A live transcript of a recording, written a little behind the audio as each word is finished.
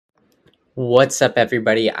What's up,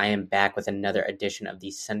 everybody? I am back with another edition of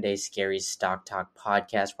the Sunday Scary Stock Talk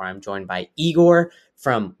podcast, where I'm joined by Yegor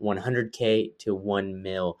from 100K to 1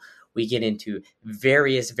 mil. We get into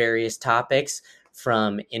various topics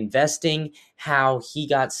from investing, how he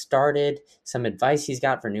got started, some advice he's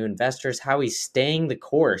got for new investors, how he's staying the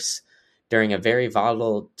course during a very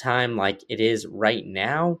volatile time like it is right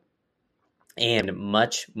now, and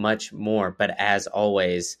much more. But as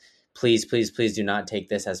always, please do not take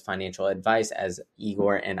this as financial advice, as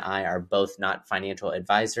Igor and I are both not financial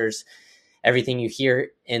advisors. Everything you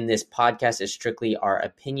hear in this podcast is strictly our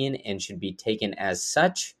opinion and should be taken as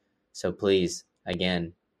such. So please,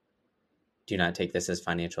 again, do not take this as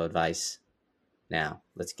financial advice. Now,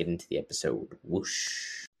 let's get into the episode.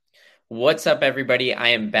 Whoosh. What's up, everybody? I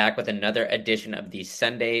am back with another edition of the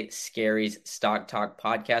Sunday Scaries Stock Talk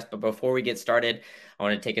podcast. But before we get started, I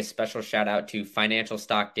want to take a special shout out to Financial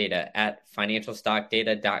Stock Data at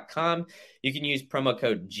financialstockdata.com. You can use promo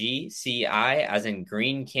code GCI, as in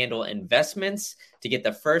Green Candle Investments, to get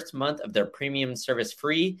the first month of their premium service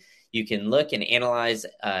free. You can look and analyze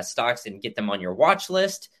stocks and get them on your watch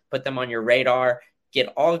list, put them on your radar,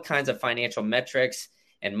 get all kinds of financial metrics,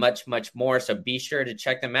 and much more. So be sure to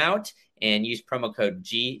check them out and use promo code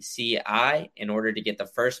GCI in order to get the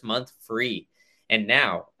first month free. And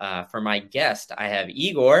now, for my guest, I have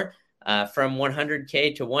Yegor from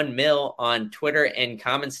 100K to 1 mil on Twitter and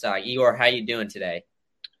Common Stock. Yegor, how you doing today?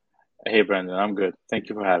 Hey, Brandon, I'm good. Thank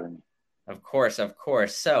you for having me. Of course.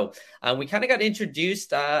 So we kind of got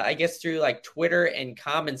introduced, I guess, through like Twitter and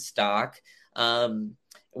Common Stock,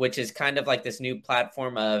 which is kind of like this new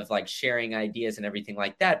platform of like sharing ideas and everything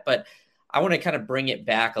like that. But I want to kind of bring it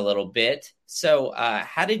back a little bit. So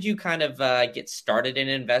how did you kind of get started in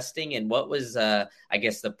investing, and what was, I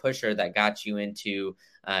guess, the pusher that got you into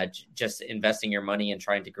just investing your money and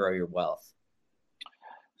trying to grow your wealth?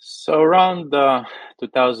 So around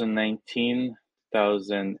 2019,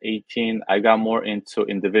 2018, I got more into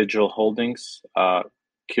individual holdings,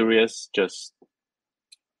 curious, just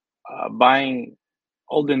buying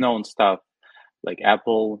all the known stuff like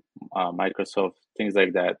Apple, Microsoft, things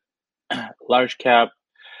like that. Large cap,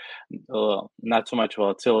 not too much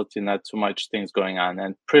volatility, not too much things going on.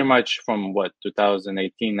 And pretty much from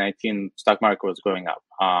 2018, 19, stock market was going up.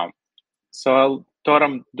 So I thought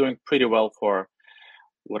I'm doing pretty well for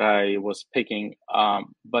what I was picking.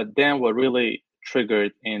 But then what really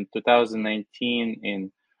triggered in 2019,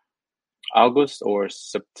 in August or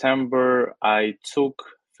September, I took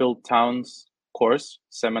Phil Town's course,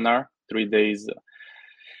 seminar, 3 days,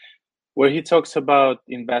 where he talks about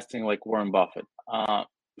investing like Warren Buffett.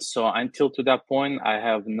 So until to that point, I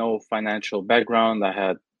have no financial background.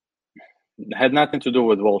 I had nothing to do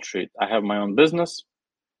with Wall Street. I have my own business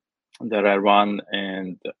that I run,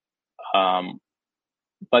 and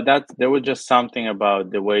but that there was just something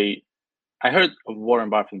about the way I heard of Warren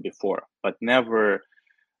Buffett before, but never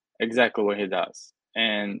exactly what he does.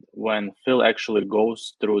 And when Phil actually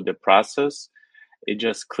goes through the process, it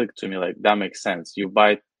just clicked to me like that makes sense. You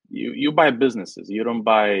buy businesses, you don't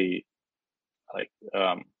buy like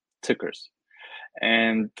tickers,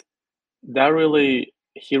 and that really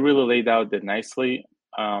he really laid out it nicely.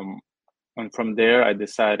 And from there, I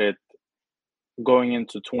decided going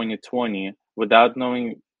into 2020 without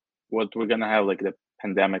knowing what we're gonna have, like the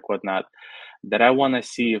pandemic, whatnot, that I want to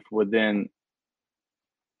see if within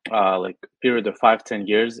like period of 5-10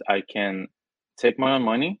 years I can take my own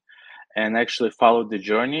money and actually follow the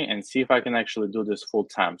journey and see if I can actually do this full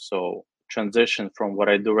time. So transition from what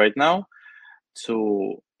I do right now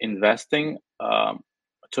to investing,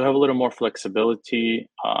 to have a little more flexibility.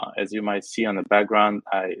 As you might see on the background,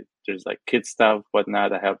 there's like kid stuff,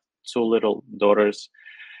 whatnot. I have 2 little daughters,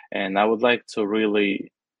 and I would like to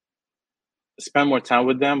really spend more time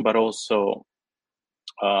with them, but also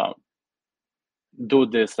do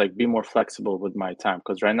this, like be more flexible with my time,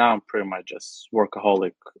 because right now I'm pretty much just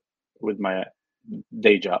workaholic with my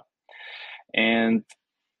day job. And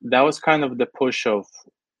that was kind of the push of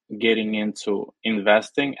getting into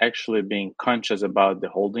investing, actually being conscious about the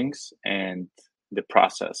holdings and the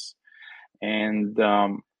process. And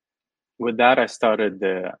with that, I started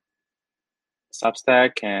the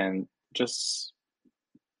Substack and just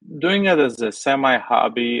doing it as a semi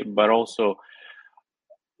hobby, but also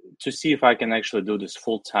to see if I can actually do this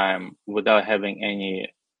full time without having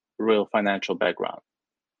any real financial background.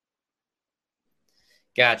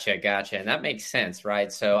 Gotcha. And that makes sense,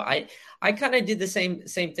 right? So I kind of did the same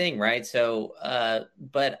thing, right? So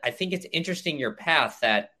but I think it's interesting your path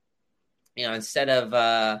that, instead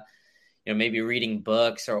of maybe reading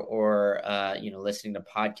books or listening to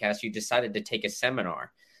podcasts, you decided to take a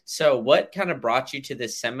seminar. So what kind of brought you to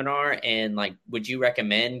this seminar, and like would you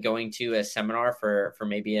recommend going to a seminar for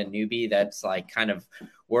maybe a newbie that's like kind of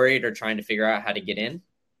worried or trying to figure out how to get in?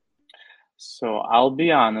 So I'll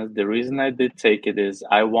be honest, the reason I did take it is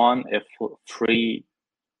I won a free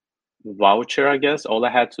voucher, I guess. All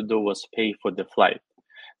I had to do was pay for the flight.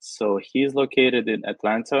 So he's located in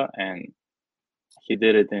Atlanta, and he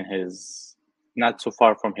did it in his not too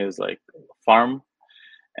far from his like farm.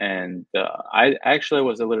 And I actually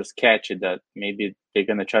was a little sketchy that maybe they're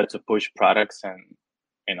gonna try to push products and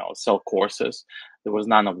sell courses. There was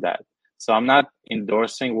none of that. So I'm not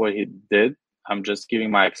endorsing what he did. I'm just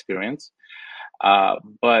giving my experience.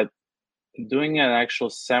 But doing an actual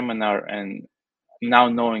seminar and now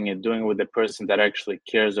knowing it, doing it with a person that actually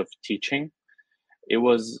cares of teaching, it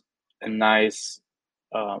was a nice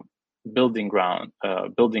um, building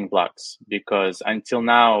blocks, because until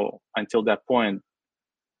now, until that point,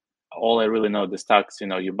 all I really know the stocks,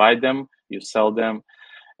 you buy them, you sell them,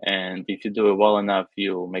 and if you do it well enough,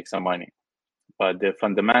 you make some money. But the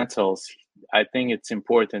fundamentals, I think it's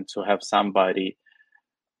important to have somebody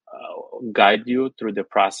guide you through the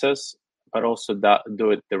process, but also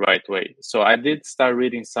do it the right way. So I did start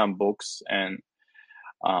reading some books and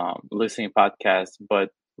listening podcasts,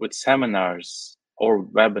 but with seminars or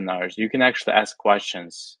webinars, you can actually ask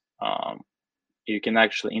questions. You can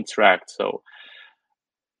actually interact. So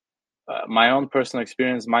my own personal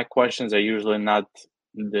experience, my questions are usually not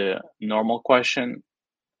the normal question.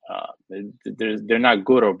 They're not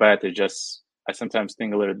good or bad. They're just, I sometimes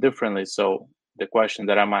think a little differently. So the question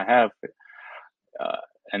that I might have, uh,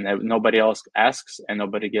 and nobody else asks and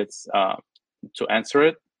nobody gets to answer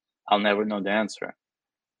it, I'll never know the answer.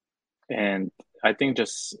 And I think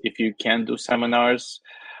just if you can do seminars,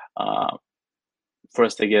 uh,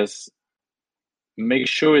 first, I guess, make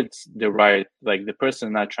sure it's the right, like the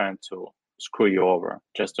person not trying to screw you over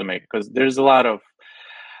just to make, because there's a lot of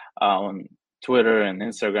on Twitter and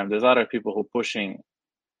Instagram, there's a lot of people who pushing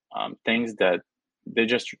things that they're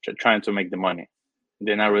just trying to make the money.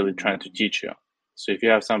 They're not really trying to teach you. So if you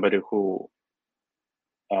have somebody who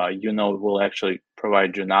will actually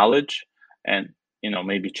provide you knowledge and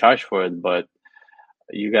maybe charge for it, but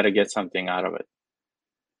you got to get something out of it.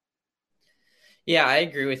 Yeah, I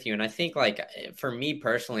agree with you. And I think, like, for me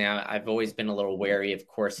personally, I've always been a little wary of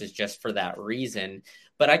courses just for that reason.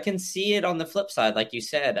 But I can see it on the flip side. Like you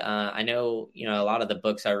said, I know, a lot of the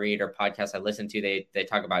books I read or podcasts I listen to, they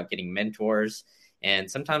talk about getting mentors. And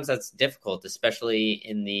sometimes that's difficult, especially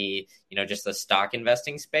in the, just the stock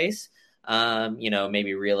investing space.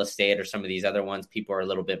 Maybe real estate or some of these other ones, people are a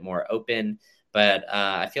little bit more open. But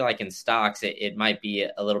I feel like in stocks, it might be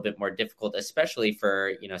a little bit more difficult, especially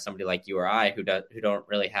for somebody like you or I who don't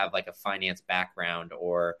really have like a finance background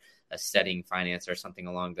or a studying finance or something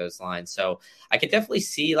along those lines. So I could definitely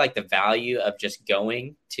see like the value of just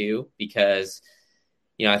going too, because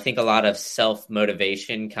I think a lot of self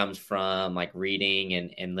motivation comes from like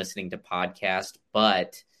reading and listening to podcasts,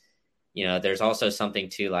 but there's also something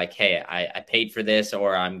to like, hey, I paid for this,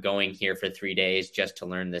 or I'm going here for 3 days just to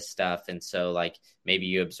learn this stuff. And so like maybe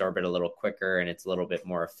you absorb it a little quicker and it's a little bit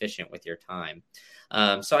more efficient with your time.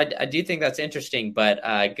 So I do think that's interesting, but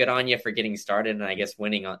good on you for getting started. And I guess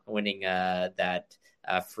winning that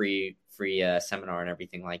free seminar and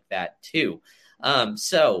everything like that too.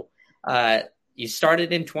 So you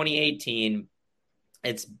started in 2018.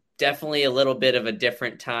 It's definitely a little bit of a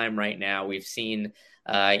different time right now. You've seen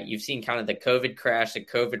kind of the COVID crash, the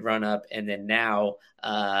COVID run up, and then now,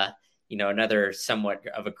 another somewhat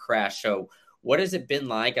of a crash. So what has it been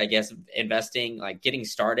like, I guess, investing, like getting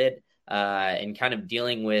started, and kind of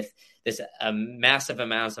dealing with this massive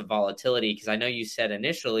amounts of volatility? Because I know you said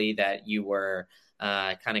initially that you were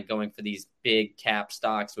kind of going for these big cap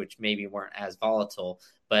stocks, which maybe weren't as volatile.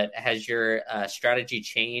 But has your strategy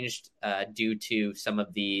changed due to some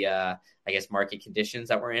of the, I guess, market conditions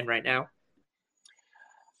that we're in right now?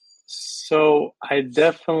 So I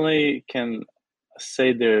definitely can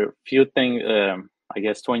say there are a few things. I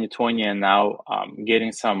guess 2020 and now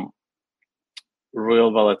getting some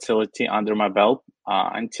real volatility under my belt.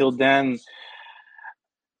 Until then,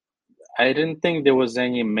 I didn't think there was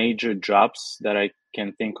any major drops that I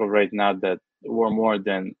can think of right now that were more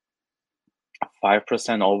than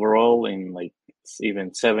 5% overall in like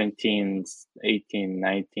even 17, 18,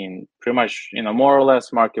 19. Pretty much, more or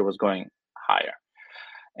less market was going higher.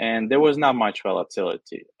 And there was not much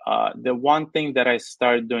volatility. The one thing that I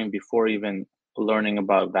started doing before even learning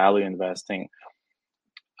about value investing,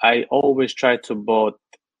 I always try to vote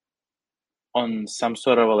on some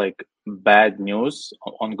sort of like bad news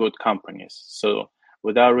on good companies. So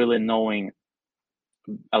without really knowing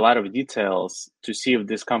a lot of details to see if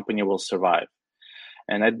this company will survive.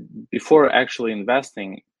 And before actually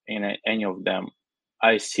investing in any of them,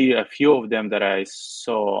 I see a few of them that I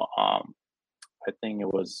saw. I think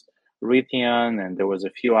it was Raytheon, and there was a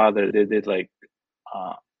few other. They did like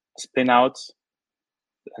uh, spin outs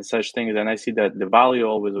and such things, and I see that the value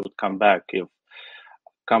always would come back if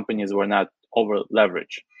companies were not over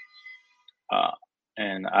leveraged. Uh,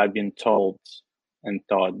 and I've been told and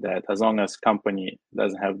thought that as long as company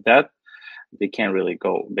doesn't have debt, they can't really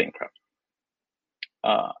go bankrupt.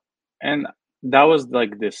 And that was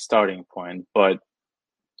like the starting point. But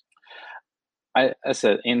I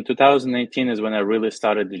said in 2018 is when I really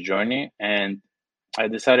started the journey, and I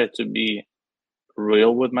decided to be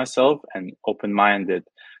real with myself and open-minded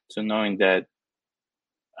to knowing that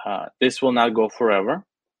this will not go forever,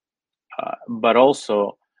 but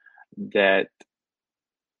also that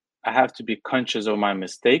I have to be conscious of my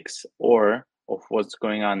mistakes or of what's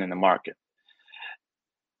going on in the market.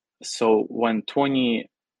 So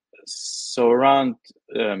around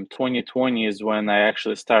 2020 is when I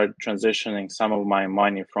actually started transitioning some of my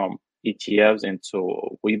money from ETFs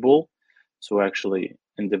into Webull to actually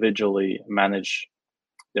individually manage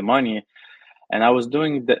the money. And I was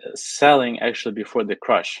doing the selling actually before the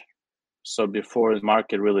crash. So before the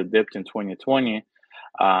market really dipped in 2020,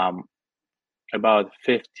 about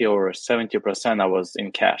 50 or 70% I was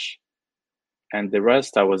in cash. And the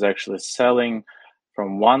rest I was actually selling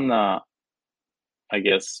from one, I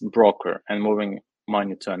guess, broker and moving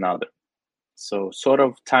money to another. So sort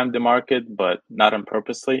of timed the market, but not on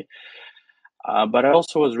purposely. But I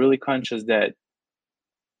also was really conscious that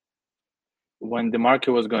when the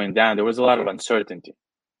market was going down, there was a lot of uncertainty.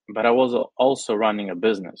 But I was also running a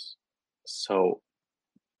business. So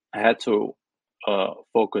I had to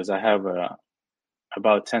focus. I have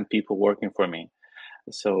about 10 people working for me.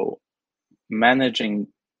 So managing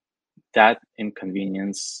that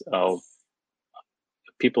inconvenience of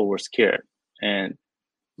people were scared.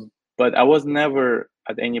 But I was never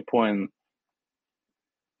at any point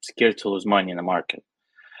scared to lose money in the market.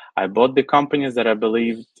 I bought the companies that I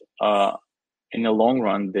believed in the long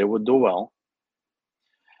run they would do well,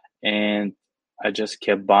 and I just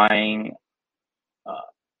kept buying.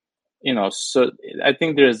 So I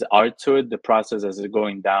think there's art to it. The process as it's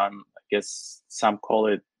going down. I guess some call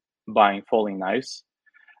it buying falling knives,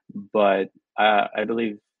 but I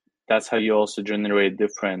believe that's how you also generate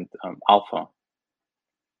different alpha.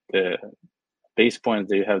 The base points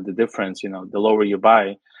that you have the difference. The lower you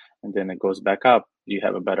buy, and then it goes back up, you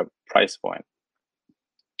have a better price point.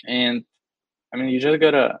 And I mean, you just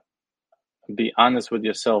gotta be honest with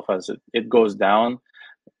yourself as it goes down,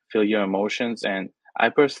 feel your emotions. And I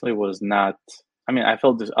personally was not, I mean, I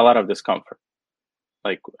felt a lot of discomfort.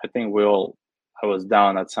 Like, I think I was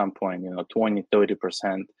down at some point, 20,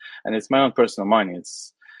 30%. And it's my own personal money.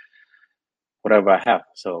 It's whatever I have.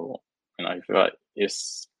 So, if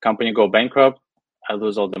company go bankrupt, I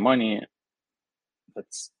lose all the money.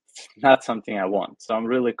 That's not something I want. So I'm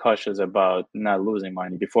really cautious about not losing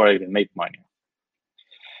money before I even make money.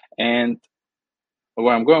 And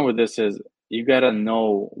where I'm going with this is you gotta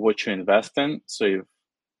know what you invest in. So if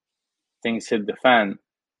things hit the fan,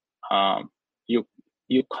 you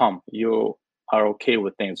you are okay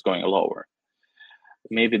with things going lower.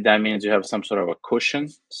 Maybe that means you have some sort of a cushion,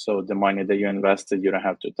 so the money that you invested you don't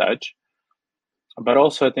have to touch. But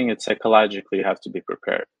also, I think it's psychologically you have to be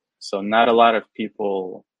prepared. So not a lot of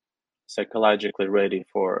people psychologically ready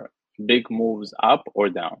for big moves up or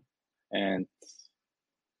down, and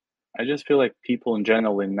I just feel like people in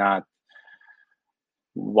general are not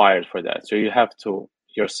wired for that. So you have to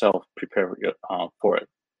yourself prepare for it.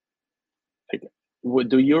 Like,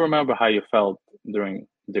 do you remember how you felt during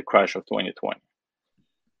the crash of 2020?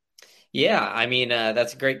 Yeah, I mean,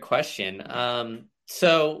 that's a great question.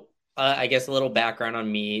 I guess a little background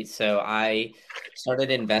on me. So I started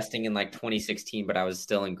investing in like 2016, but I was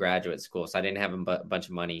still in graduate school, so I didn't have a bunch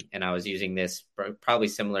of money, and I was using this probably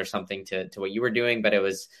similar something to what you were doing, but it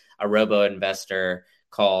was a robo investor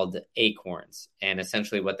called Acorns, and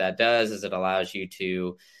essentially what that does is it allows you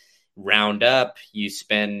to round up. You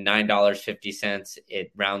spend $9.50,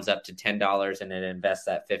 it rounds up to $10, and it invests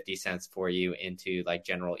that 50 cents for you into like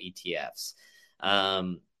general ETFs.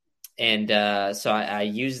 So I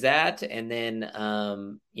use that, and then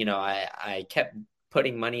I kept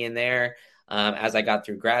putting money in there as I got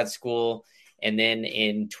through grad school. And then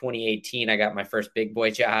in 2018 I got my first big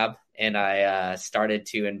boy job, and I started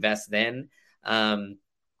to invest then, and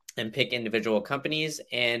pick individual companies,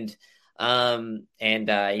 and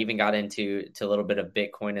I even got into a little bit of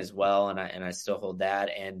Bitcoin as well, and I still hold that.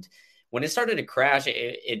 And when it started to crash,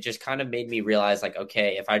 it just kind of made me realize, like,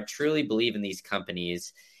 okay, if I truly believe in these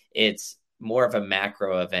companies, it's more of a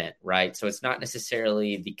macro event, right? So it's not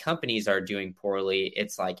necessarily the companies are doing poorly,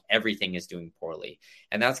 it's like everything is doing poorly.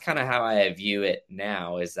 And that's kind of how I view it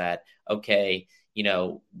now, is that, okay,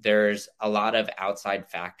 there's a lot of outside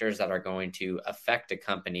factors that are going to affect a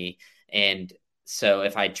company. And so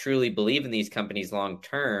if I truly believe in these companies long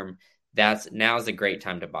term, now's a great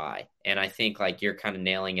time to buy. And I think, like, you're kind of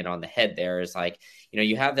nailing it on the head there, is like,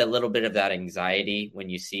 you have that little bit of that anxiety when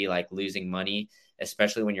you see like losing money,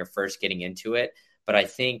 especially when you're first getting into it. But I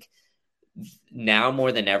think now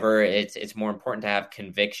more than ever, it's more important to have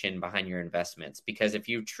conviction behind your investments, because if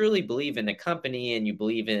you truly believe in the company and you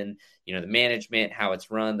believe in, the management, how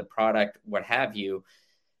it's run, the product, what have you,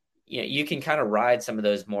 you can kind of ride some of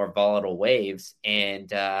those more volatile waves. And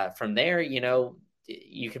from there,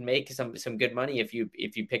 you can make some good money if you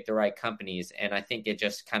pick the right companies. And I think it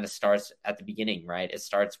just kind of starts at the beginning, right? It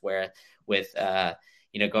starts with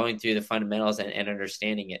going through the fundamentals and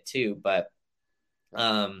understanding it too. But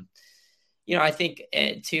I think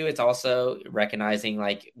too, it's also recognizing,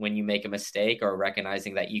 like, when you make a mistake, or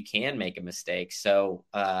recognizing that you can make a mistake. So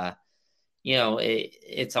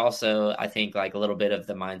it's also, I think, like a little bit of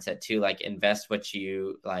the mindset too, like invest what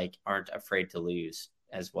you like aren't afraid to lose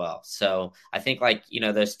as well. So I think, like,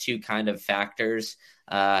 those two kind of factors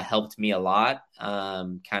helped me a lot,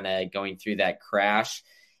 kind of going through that crash.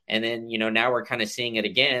 And then, now we're kind of seeing it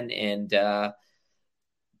again. And,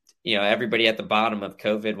 everybody at the bottom of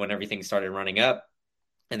COVID, when everything started running up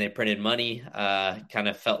and they printed money, kind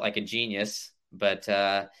of felt like a genius. But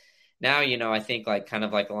now, I think, like, kind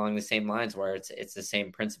of like along the same lines, where it's the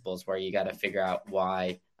same principles, where you got to figure out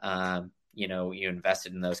why, you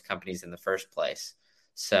invested in those companies in the first place.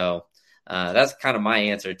 So that's kind of my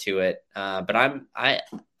answer to it. But I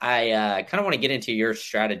kind of want to get into your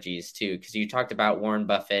strategies too, because you talked about Warren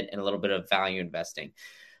Buffett and a little bit of value investing.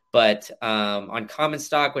 But on common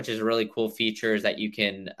stock, which is a really cool feature, is that you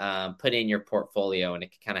can put in your portfolio, and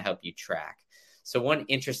it can kind of help you track. So one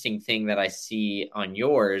interesting thing that I see on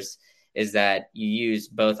yours is that you use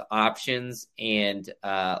both options and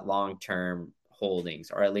long-term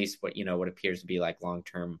holdings, or at least what appears to be like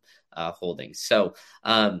long-term holdings. So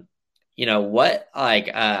what, like,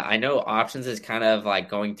 I know options is kind of like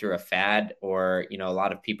going through a fad, or a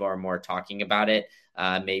lot of people are more talking about it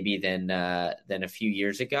maybe than a few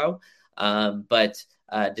years ago. But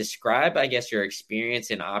describe, I guess, your experience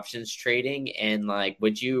in options trading, and, like,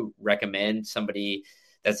 would you recommend somebody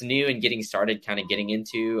that's new and getting started kind of getting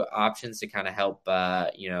into options to kind of help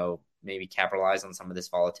maybe capitalize on some of this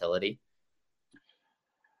volatility?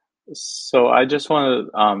 So I just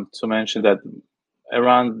wanted to mention that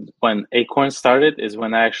around when Acorn started is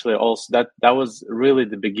when I actually also that was really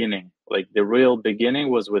the beginning. Like, the real beginning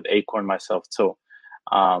was with Acorn myself too.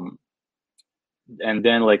 Um, and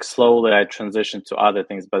then, like, slowly I transitioned to other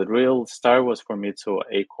things, but real start was for me to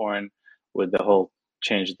Acorn, with the whole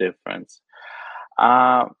change difference.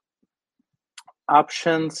 Uh,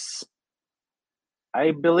 Options,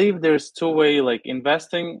 I believe there's two-way, like,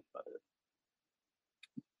 investing.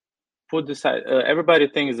 Put aside, everybody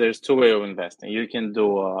thinks there's two-way of investing. You can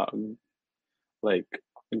do like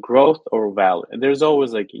growth or value. There's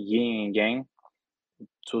always like yin and yang,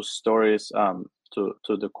 two stories, to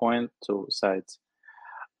the coin, two sides.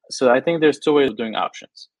 So I think there's two ways of doing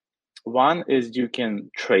options. One is you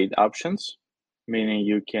can trade options, meaning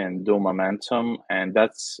you can do momentum, and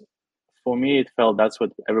that's, for me, it felt that's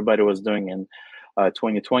what everybody was doing in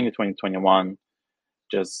 2020, 2021,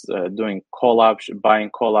 just doing buying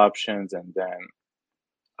call options, and then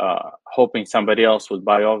hoping somebody else would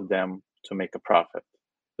buy off them to make a profit.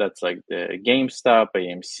 That's like the GameStop,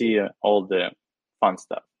 AMC, all the fun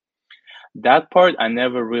stuff. That part I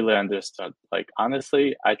never really understood. Like,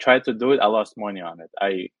 honestly, I tried to do it. I lost money on it.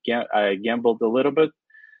 I gambled a little bit,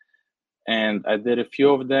 and I did a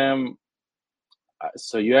few of them.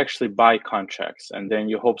 So you actually buy contracts, and then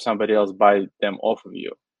you hope somebody else buy them off of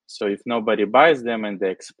you. So if nobody buys them and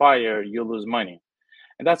they expire, you lose money.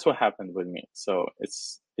 And that's what happened with me. So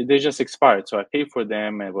they just expired. So I paid for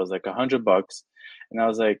them, and it was like $100, and I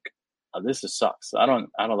was like, oh, this sucks. I don't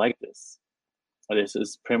like this. This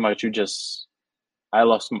is pretty much I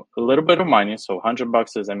lost a little bit of money. So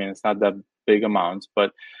 $100 is, I mean, it's not that big amount,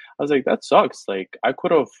 but I was like, that sucks. Like, I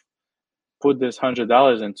could have put this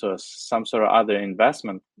 $100 into some sort of other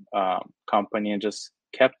investment company and just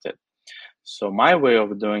kept it. So my way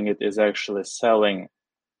of doing it is actually selling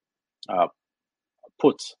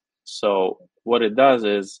puts. So what it does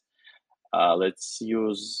is, let's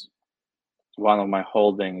use one of my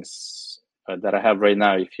holdings that I have right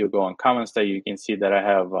now. If you go on common stock, you can see that I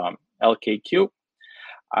have LKQ.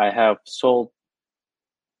 I have sold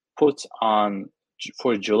puts on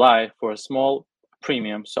for July for a small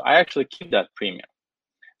premium. So I actually keep that premium.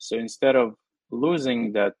 So instead of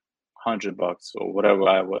losing that $100 or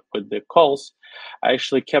whatever with the calls, I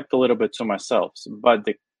actually kept a little bit to myself. But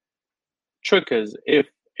the trick is, if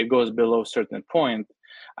it goes below a certain point,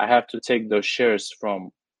 I have to take those shares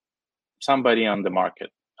from somebody on the market.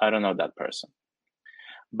 I don't know that person.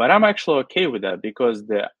 But I'm actually okay with that, because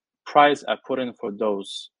the price I put in for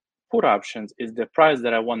those put options is the price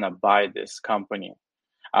that I want to buy this company.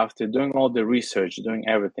 After doing all the research, doing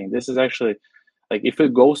everything, this is actually, like, if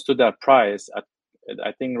it goes to that price,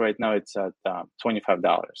 I think right now it's at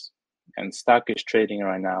 $25, and stock is trading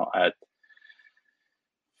right now at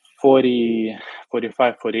 40,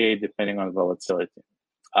 45, 48, depending on volatility.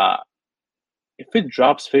 If it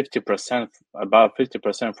drops 50%, about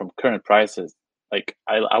 50% from current prices, like,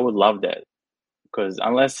 I would love that, because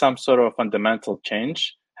unless some sort of fundamental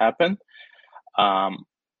change happened,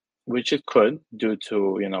 which it could, due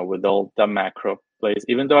to, with all the macro plays,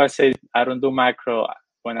 even though I say I don't do macro,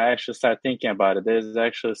 when I actually start thinking about it, there's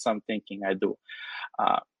actually some thinking I do.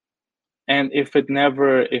 And if it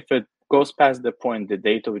goes past the point, the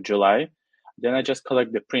date of July, then I just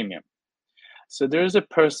collect the premium. So there's a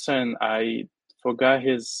person, I forgot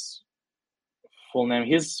his full name.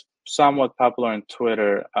 He's somewhat popular on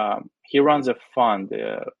Twitter. He runs a fund.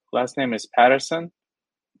 Last name is Patterson.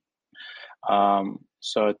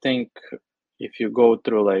 So I think if you go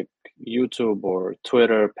through like YouTube or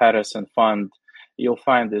Twitter, Patterson Fund, you'll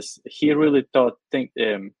find this. He really talks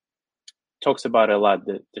about a lot,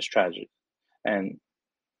 the strategy, and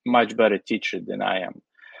much better teacher than I am.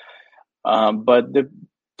 But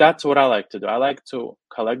that's what I like to do. I like to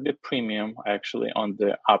collect the premium actually on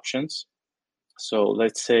the options. So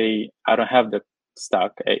let's say I don't have the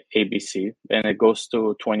stock ABC, and it goes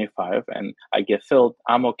to 25, and I get filled.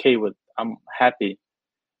 I'm happy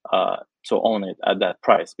to own it at that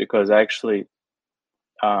price, because I actually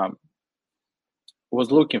was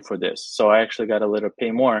looking for this. So I actually got a little pay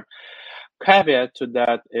more. Caveat to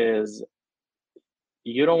that is,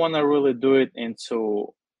 you don't want to really do it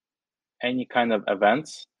into any kind of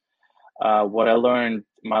events. What I learned,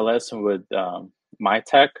 my lesson with my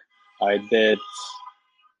tech, I did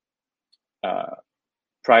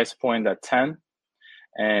price point at 10,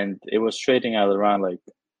 and it was trading at around like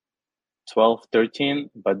 12, 13,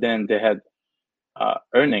 but then they had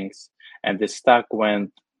earnings, and the stock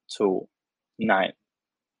went to 9.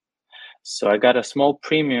 So I got a small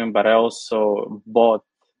premium, but I also bought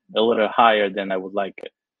a little higher than I would like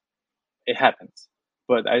it. It happens,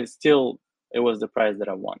 but it was the price that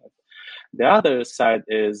I wanted. The other side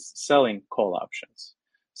is selling call options.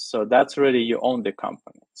 So that's already, you own the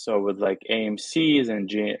company. So with like AMC's and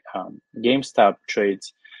GameStop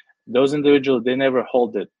trades, those individuals, they never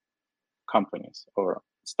hold it companies or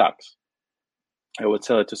stocks. I would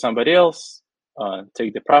sell it to somebody else,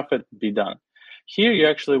 take the profit, be done. Here, you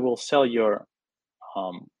actually will sell your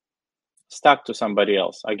stock to somebody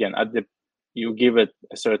else. Again, you give it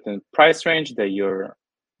a certain price range that you're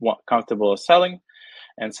comfortable selling,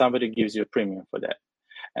 and somebody gives you a premium for that.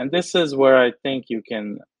 And this is where I think you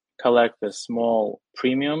can collect the small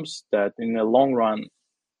premiums that in the long run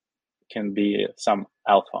can be some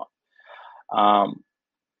alpha.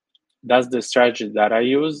 That's the strategy that I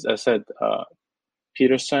use. I said,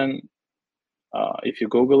 Peterson, if you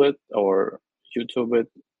Google it or YouTube it,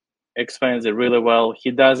 explains it really well.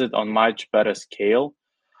 He does it on much better scale.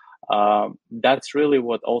 That's really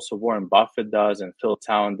what also Warren Buffett does and Phil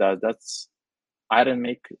Town does. I didn't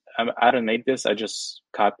make this. I just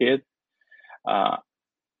copy it.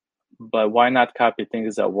 But why not copy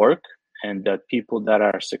things that work and that people that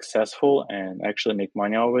are successful and actually make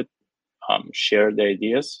money out of it share the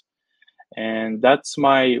ideas? And that's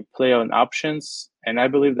my play on options. And I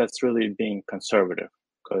believe that's really being conservative,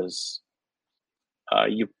 because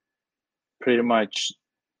you pretty much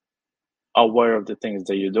aware of the things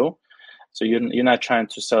that you do. So you're not trying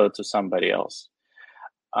to sell it to somebody else.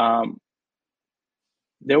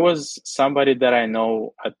 There was somebody that I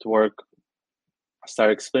know at work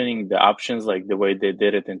start explaining the options like the way they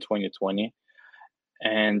did it in 2020.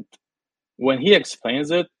 And when he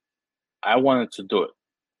explains it, I wanted to do it.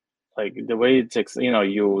 Like the way it's,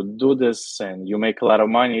 you do this and you make a lot of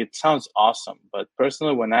money, it sounds awesome. But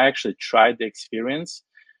personally, when I actually tried the experience,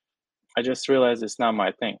 I just realized it's not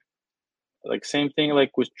my thing. Like same thing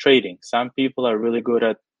like with trading. Some people are really good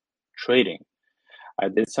at trading. I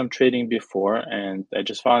did some trading before and I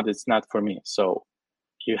just found it's not for me. So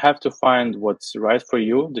you have to find what's right for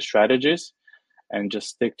you, the strategies, and just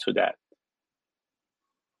stick to that.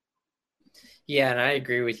 Yeah, and I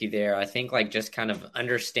agree with you there. I think like just kind of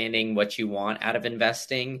understanding what you want out of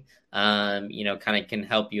investing, kind of can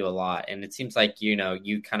help you a lot. And it seems like,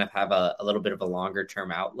 you kind of have a little bit of a longer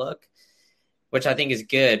term outlook, which I think is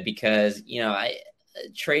good because,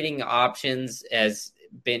 trading options has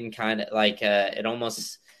been kind of like, it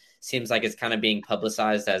almost seems like it's kind of being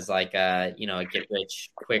publicized as like a get rich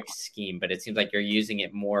quick scheme, but it seems like you're using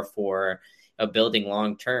it more for a building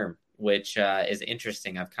long term, which is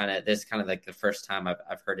interesting. This is kind of like the first time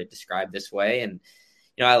I've heard it described this way. And,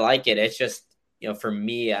 I like it. It's just, for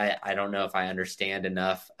me, I don't know if I understand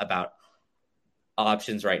enough about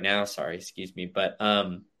options right now. Sorry, excuse me. But,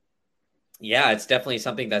 yeah, it's definitely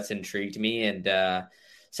something that's intrigued me and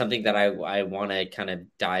something that I want to kind of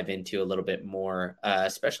dive into a little bit more,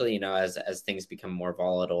 especially as things become more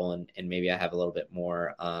volatile and maybe I have a little bit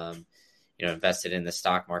more invested in the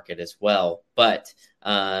stock market as well. But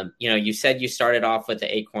you said you started off with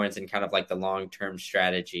the acorns and kind of like the long term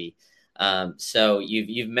strategy. So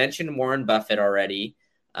you've mentioned Warren Buffett already.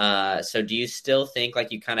 So do you still think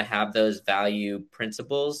like you kind of have those value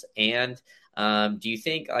principles and do you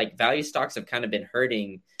think like value stocks have kind of been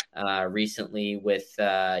hurting recently with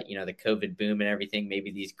the COVID boom and everything?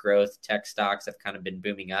 Maybe these growth tech stocks have kind of been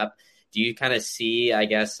booming up. Do you kind of see, I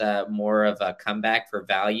guess, more of a comeback for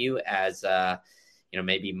value as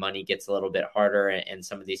maybe money gets a little bit harder and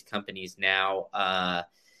some of these companies now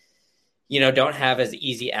don't have as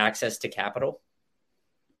easy access to capital?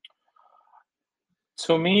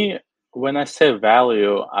 To me, when I say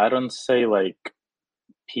value, I don't say like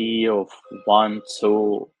P of one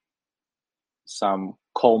to some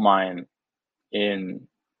coal mine in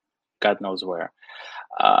God knows where.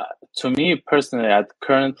 Uh, to me personally, at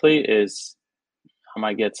currently is I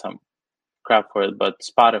might get some crap for it, but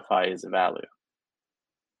Spotify is a value,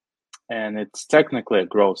 and it's technically a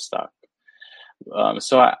growth stock.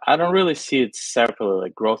 So I don't really see it separately,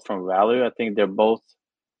 like growth from value. I think they're both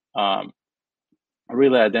um,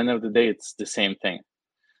 really at the end of the day, it's the same thing.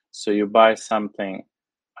 So you buy something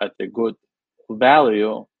at a good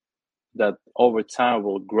value that over time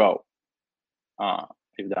will grow,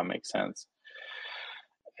 if that makes sense.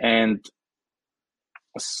 And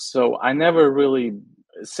so I never really,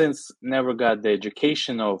 since never got the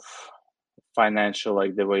education of financial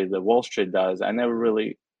like the way the Wall Street does, I never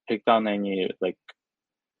really picked on any like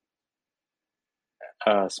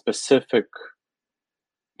specific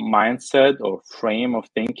mindset or frame of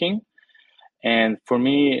thinking. And for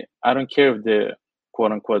me, I don't care if the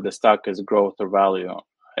quote unquote the stock is growth or value.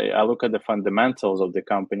 I look at the fundamentals of the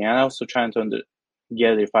company and I also trying to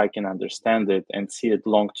get if I can understand it and see it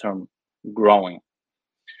long term growing.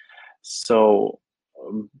 So,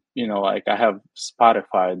 like I have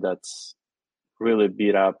Spotify that's really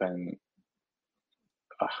beat up and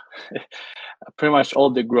pretty much all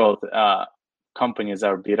the growth companies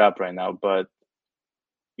are beat up right now. But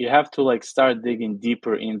you have to like start digging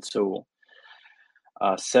deeper into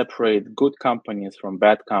separate good companies from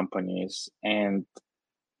bad companies. And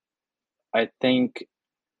I think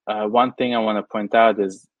one thing I want to point out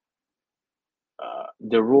is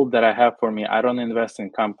the rule that I have for me, I don't invest in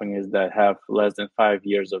companies that have less than 5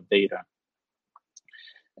 years of data.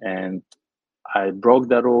 And I broke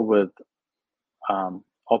that rule with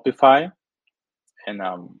Opify and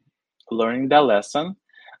learning that lesson.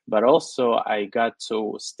 But also I got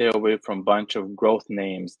to stay away from a bunch of growth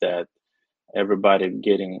names that everybody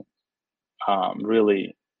getting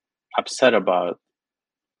really upset about.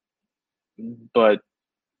 But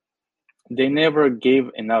they never gave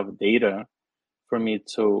enough data for me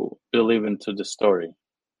to believe into the story.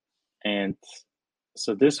 And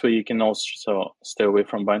so this way you can also stay away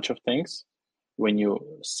from a bunch of things when you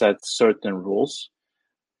set certain rules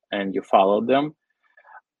and you follow them.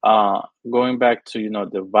 Going back to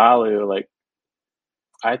the value, like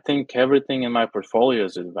I think everything in my portfolio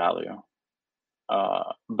is with value.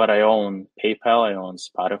 But I own PayPal, I own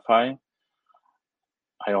Spotify,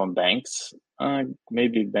 I own banks.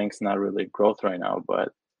 Maybe banks not really growth right now, but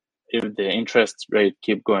if the interest rate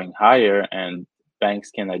keep going higher and banks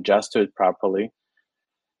can adjust to it properly,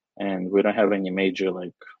 and we don't have any major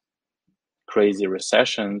like crazy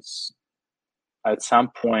recessions, at some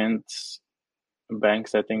point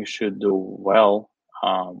banks I think should do well.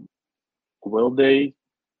 Will they?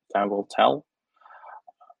 Time will tell.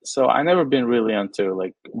 So I never been really into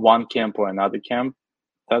like one camp or another camp.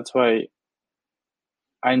 That's why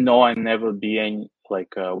I know I never be any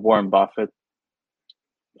like Warren Buffett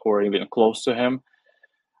or even close to him.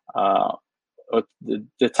 Uh, or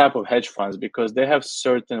the type of hedge funds because they have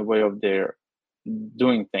certain way of their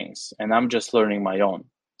doing things, and I'm just learning my own.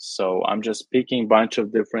 So I'm just picking a bunch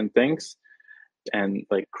of different things and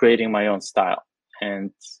like creating my own style,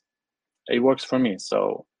 and it works for me.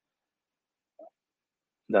 So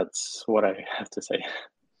that's what I have to say.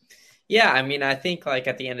 Yeah, I mean, I think like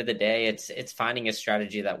at the end of the day, it's finding a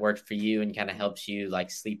strategy that works for you and kind of helps you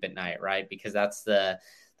like sleep at night, right? Because that's the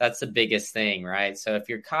biggest thing, right? So if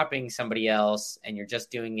you're copying somebody else and you're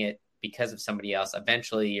just doing it because of somebody else,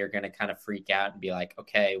 eventually you're going to kind of freak out and be like,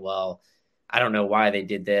 okay, well, I don't know why they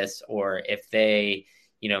did this, or if they,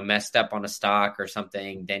 messed up on a stock or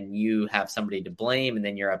something, then you have somebody to blame and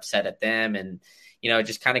then you're upset at them, and it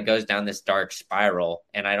just kind of goes down this dark spiral.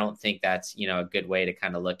 And I don't think that's, a good way to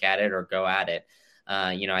kind of look at it or go at it.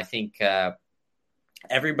 I think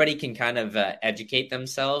everybody can kind of educate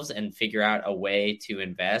themselves and figure out a way to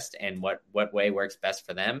invest and what way works best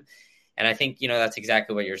for them. And I think, that's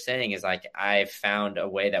exactly what you're saying is like, I found a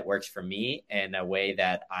way that works for me and a way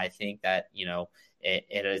that I think that,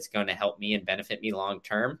 it is going to help me and benefit me long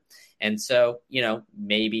term. And so,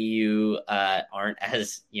 maybe you aren't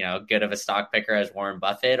as, good of a stock picker as Warren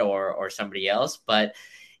Buffett or somebody else, but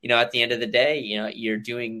at the end of the day, you're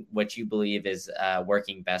doing what you believe is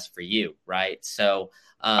working best for you, right? So,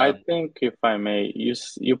 I think, if I may,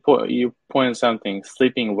 you point something,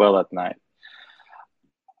 sleeping well at night.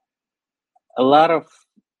 A lot of,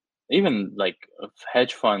 even like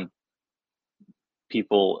hedge fund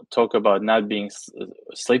people talk about not being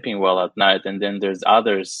sleeping well at night, and then there's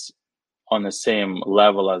others on the same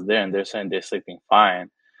level as them, and they're saying they're sleeping fine.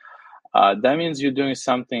 That means you're doing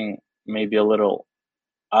something maybe a little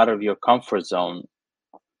out of your comfort zone.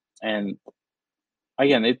 And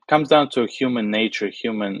again, it comes down to human nature,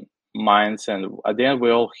 human minds, and at the end,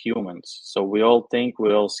 we're all humans. So we all think,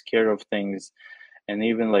 we're all scared of things. And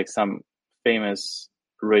even like some famous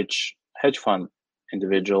rich hedge fund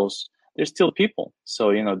individuals, they're still people.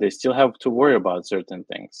 So, they still have to worry about certain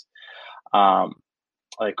things.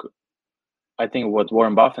 Like, I think what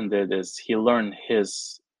Warren Buffett did is he learned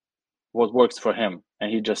what works for him,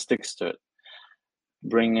 and he just sticks to it.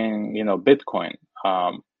 Bringing, Bitcoin.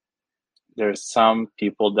 There's some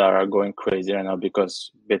people that are going crazy right now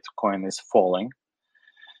because Bitcoin is falling,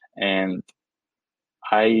 and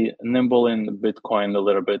I nibble in Bitcoin a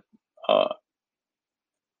little bit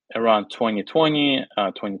around 2020,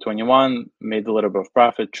 2021, made a little bit of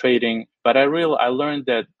profit trading, but I learned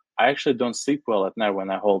that I actually don't sleep well at night when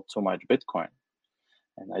I hold too much Bitcoin,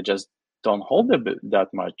 and I just don't hold it that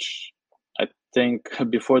much. I think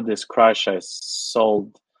before this crash, I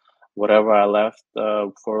sold whatever I left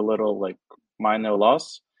for a little like minor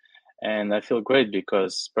loss. And I feel great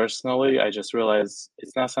because personally, I just realized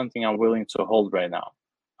it's not something I'm willing to hold right now.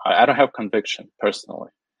 I don't have conviction personally.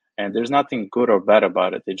 And there's nothing good or bad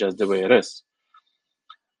about it. It's just the way it is.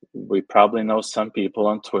 We probably know some people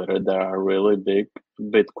on Twitter that are really big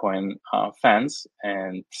Bitcoin fans,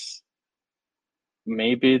 and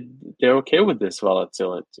maybe they're okay with this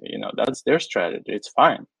volatility. That's their strategy. It's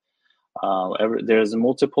fine. There's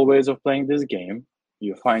multiple ways of playing this game.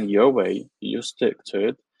 You find your way, you stick to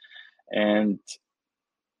it. And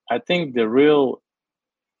I think the real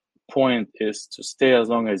point is to stay as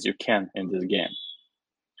long as you can in this game.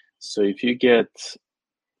 So if you get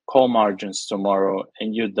call margins tomorrow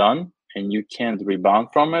and you're done and you can't rebound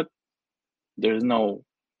from it, there's no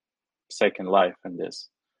second life in this.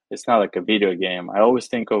 It's not like a video game. I always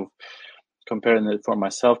think of comparing it for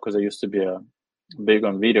myself because I used to be big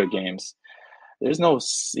on video games. There's no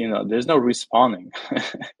respawning.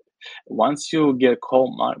 Once you get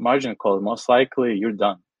margin call, most likely you're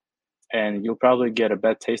done. And you'll probably get a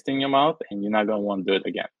bad taste in your mouth and you're not going to want to do it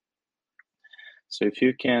again. So if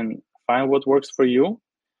you can find what works for you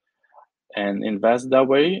and invest that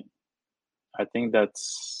way, I think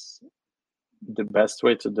that's the best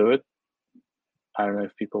way to do it. I don't know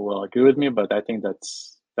if people will agree with me, but I think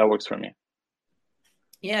that works for me.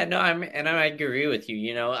 Yeah, no, I agree with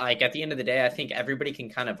you. Like at the end of the day, I think everybody can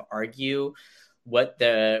kind of argue what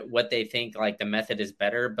they think like the method is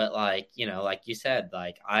better, but like, like you said,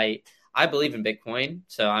 like I believe in Bitcoin,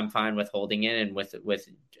 so I'm fine with holding it and with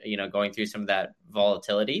going through some of that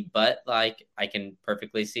volatility, but like I can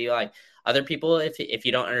perfectly see like other people, if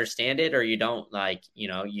you don't understand it or you don't like,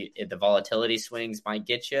 the volatility swings might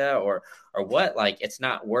get you or what, like it's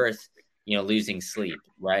not worth losing sleep,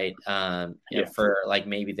 right? For like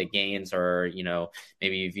maybe the gains, or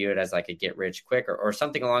maybe you view it as like a get rich quick or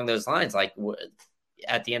something along those lines. Like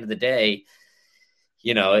at the end of the day,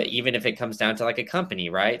 even if it comes down to like a company,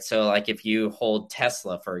 right? So like if you hold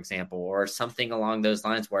Tesla, for example, or something along those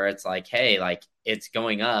lines where it's like, hey, like it's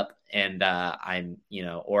going up and I'm,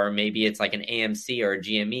 or maybe it's like an AMC or a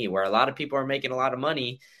GME where a lot of people are making a lot of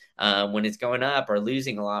money when it's going up or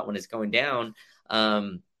losing a lot when it's going down.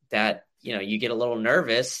 That you get a little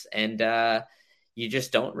nervous, and you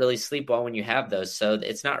just don't really sleep well when you have those. So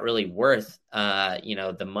it's not really worth,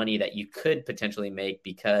 the money that you could potentially make,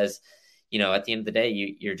 because, at the end of the day,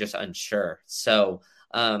 you're just unsure. So,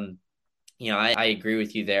 I agree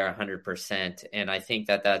with you there 100%. And I think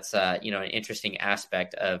that that's, an interesting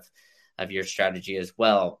aspect of your strategy as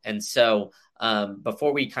well. And so,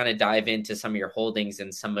 before we kind of dive into some of your holdings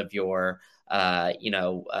and some of your, how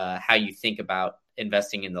you think about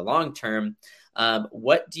investing in the long term,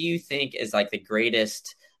 what do you think is like the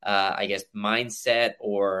greatest, I guess, mindset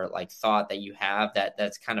or like thought that you have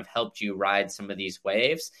that's kind of helped you ride some of these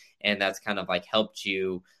waves, and that's kind of like helped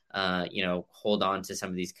you, hold on to some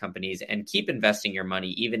of these companies and keep investing your money,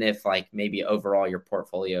 even if like maybe overall your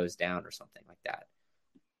portfolio is down or something like that?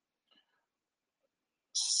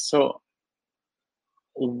 So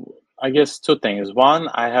I guess two things. One,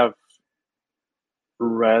 I have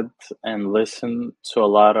read and listened to a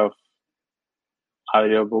lot of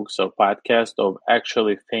audiobooks or podcasts of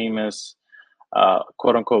actually famous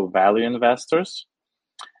quote unquote value investors.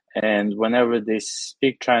 And whenever they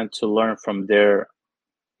speak, trying to learn from their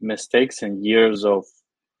mistakes and years of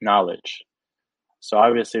knowledge. So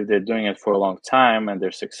obviously, if they're doing it for a long time and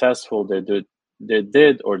they're successful, they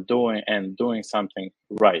did or doing something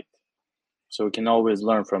right. So we can always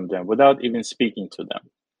learn from them without even speaking to them.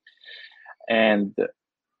 And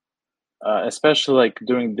especially like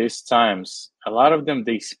during these times, a lot of them,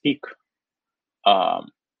 they speak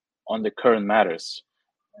on the current matters,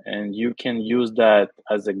 and you can use that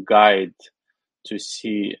as a guide to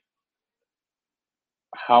see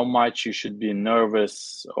how much you should be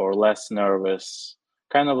nervous or less nervous,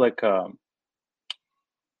 kind of like a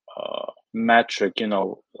metric,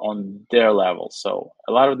 on their level. So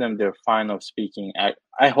a lot of them, they're fine of speaking.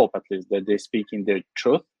 I hope at least that they're speaking their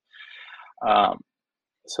truth. Um,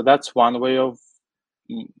 so that's one way of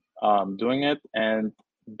doing it. And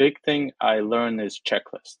big thing I learned is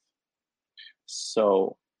checklist.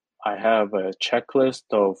 So I have a checklist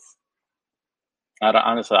of,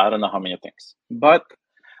 honestly, I don't know how many things, but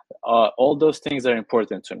all those things are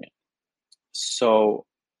important to me. So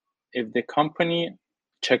if the company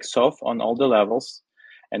checks off on all the levels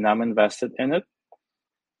and I'm invested in it,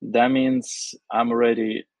 that means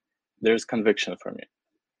there's conviction for me.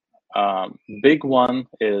 Big one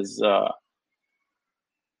is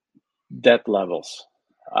debt levels.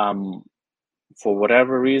 For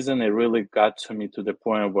whatever reason, it really got to me to the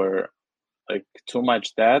point where like too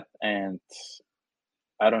much debt and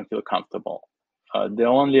I don't feel comfortable. The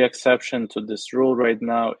only exception to this rule right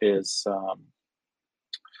now is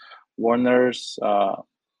Warner's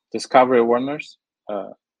Discovery Warner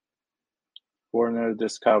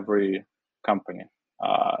Discovery Company,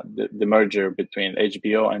 the merger between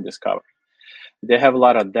HBO and Discovery. They have a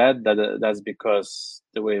lot of debt. That's because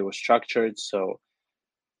the way it was structured. So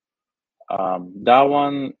that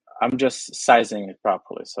one, I'm just sizing it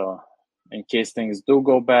properly. So in case things do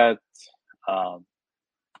go bad,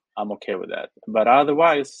 I'm okay with that. But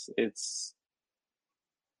otherwise, I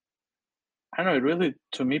don't know, it really,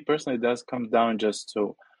 to me personally, it does come down just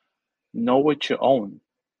to know what you own.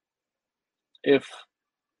 If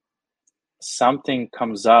something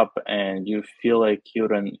comes up and you feel like you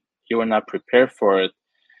are not prepared for it,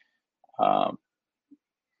 um,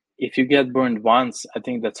 if you get burned once, I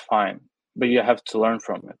think that's fine, but you have to learn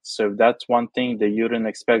from it. So if that's one thing that you didn't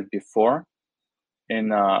expect before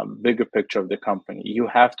in a bigger picture of the company, you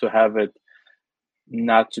have to have it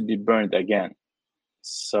not to be burned again.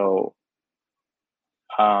 So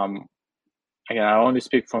again, I only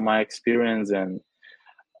speak from my experience, and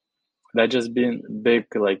that just been big,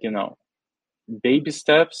 like, baby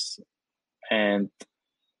steps and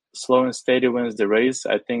slow and steady wins the race.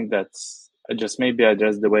 I think that's just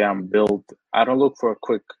the way I'm built. I don't look for a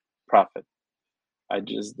quick profit. I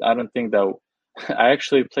don't think that I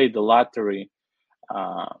actually played the lottery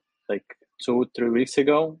like 2-3 weeks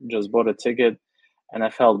ago. Just bought a ticket, and I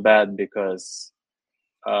felt bad because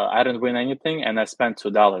I didn't win anything, and I spent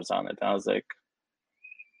 $2 on it. And I was like,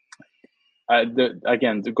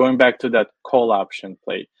 again, going back to that call option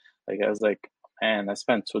play, like I was like, man, I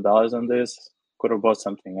spent $2 on this. Could have bought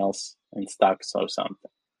something else in stocks or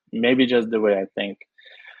something. Maybe just the way I think.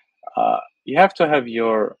 You have to have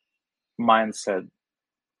your mindset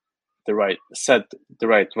set the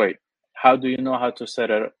right way. How do you know how to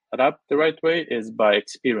set it up the right way? Is by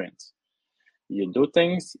experience. You do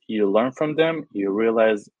things, you learn from them, you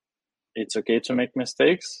realize it's okay to make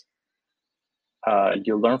mistakes.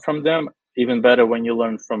 You learn from them. Even better when you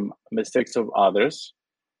learn from mistakes of others.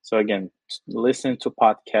 So again, listen to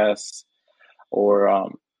podcasts or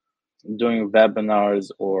doing webinars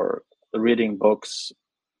or reading books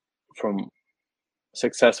from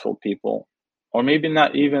successful people, or maybe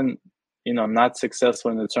not even, not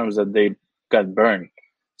successful in the terms that they got burned.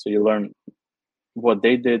 So you learn what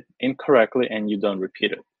they did incorrectly and you don't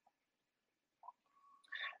repeat it.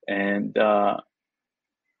 And I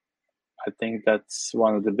think that's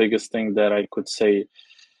one of the biggest things that I could say.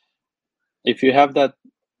 If you have that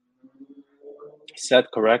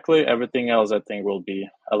set correctly, everything else I think will be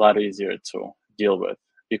a lot easier to deal with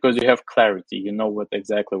because you have clarity. You know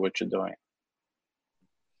exactly what you're doing.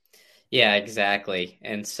 Yeah, exactly.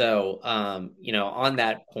 And so, on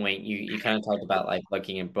that point, you kind of talked about like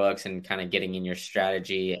looking at books and kind of getting in your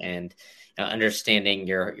strategy and understanding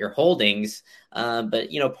your holdings. But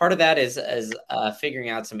part of that is figuring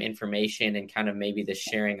out some information and kind of maybe the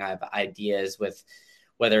sharing of ideas with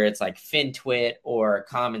whether it's like FinTwit or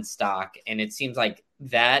common stock. And it seems like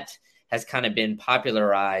that has kind of been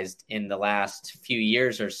popularized in the last few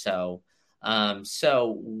years or so.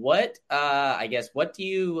 So what, I guess, what do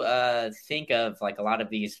you think of like a lot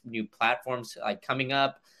of these new platforms like coming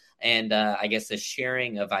up and I guess the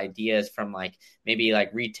sharing of ideas from like maybe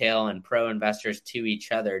like retail and pro investors to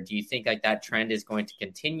each other? Do you think like that trend is going to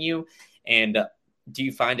continue? And do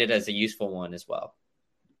you find it as a useful one as well?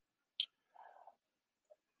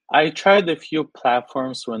 I tried a few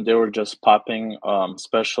platforms when they were just popping,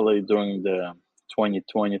 especially during the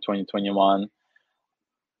 2020, 2021.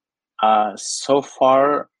 So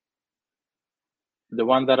far, the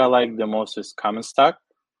one that I like the most is Common Stock.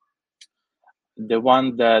 The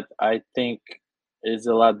one that I think is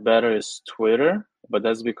a lot better is Twitter, but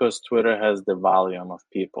that's because Twitter has the volume of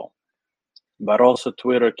people. But also,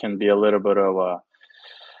 Twitter can be a little bit of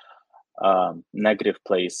a negative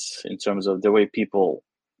place in terms of the way people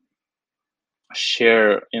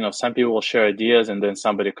share. Some people will share ideas and then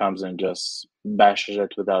somebody comes and just bashes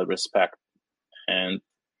it without respect. And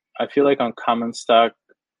I feel like on Common Stock,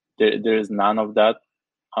 there is none of that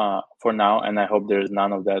for now, and I hope there is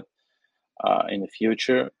none of that in the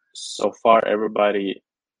future. So far, everybody,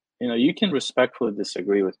 you can respectfully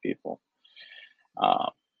disagree with people,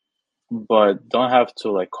 but don't have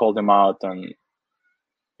to like call them out. And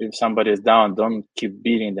if somebody is down, don't keep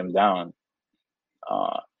beating them down.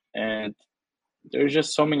 And there's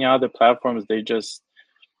just so many other platforms. They just,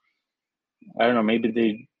 I don't know, maybe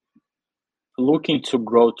they looking to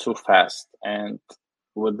grow too fast, and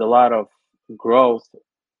with a lot of growth,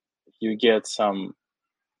 you get some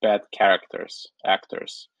bad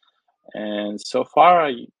actors. And so far,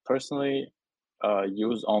 I personally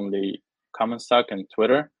use only Common Stock and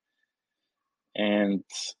Twitter. And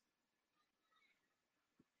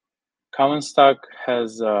Common Stock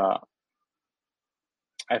has, I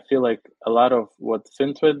feel like, a lot of what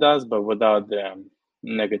FinTwit does, but without the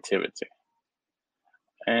negativity.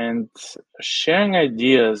 And sharing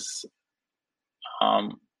ideas,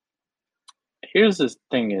 um, here's the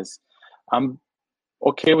thing is, I'm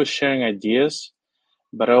okay with sharing ideas,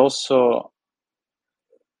 but I also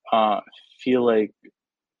feel like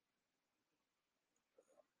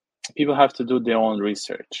people have to do their own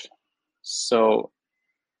research. So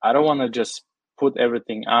I don't want to just put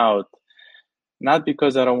everything out, not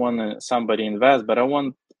because I don't want somebody invest, but I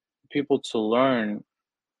want people to learn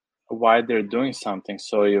why they're doing something.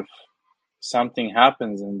 So if something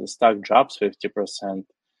happens and the stock drops 50%,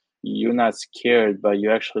 you're not scared, but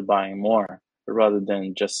you're actually buying more rather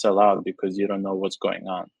than just sell out because you don't know what's going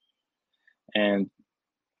on. And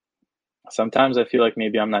sometimes I feel like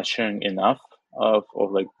maybe I'm not sharing enough of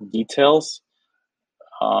like details,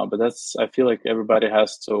 but I feel like everybody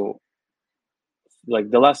has to, like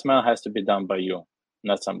the last mile has to be done by you,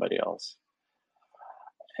 not somebody else.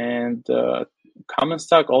 And Common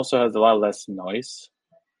Stock also has a lot less noise,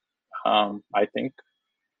 I think.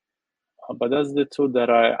 But that's the two that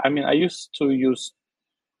I mean, I used to use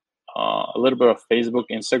a little bit of Facebook,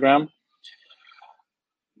 Instagram.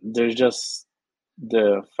 There's just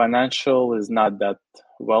the financial is not that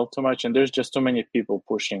well too much, and there's just too many people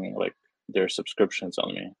pushing like their subscriptions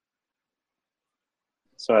on me.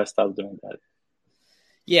 So I stopped doing that.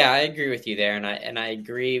 Yeah, I agree with you there, and I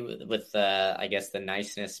agree with I guess the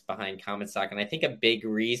niceness behind common stock, and I think a big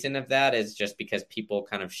reason of that is just because people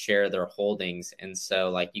kind of share their holdings, and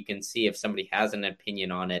so like you can see if somebody has an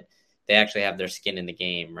opinion on it, they actually have their skin in the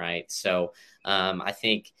game, right? So I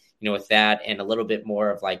think with that and a little bit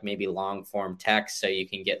more of like maybe long form text, so you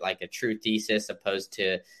can get like a true thesis opposed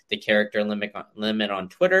to the character limit on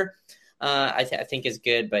Twitter. I think is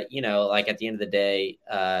good, but like at the end of the day,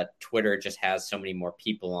 Twitter just has so many more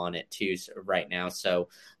people on it too right now. So,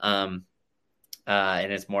 and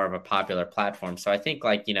it's more of a popular platform. So I think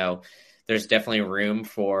like there's definitely room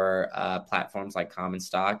for platforms like Common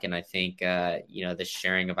Stock, and I think the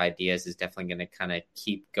sharing of ideas is definitely going to kind of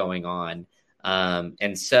keep going on.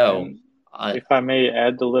 And so, And if I may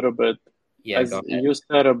add a little bit, yeah, go as ahead. you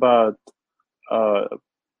said about uh,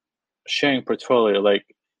 sharing portfolio, like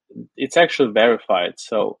it's actually verified.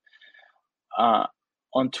 So uh,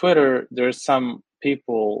 on Twitter, there's some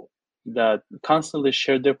people that constantly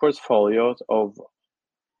share their portfolios of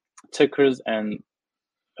tickers and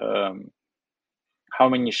um, how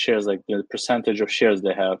many shares, like the percentage of shares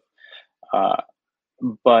they have. Uh,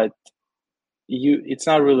 but it's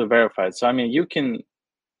not really verified. So I mean, you can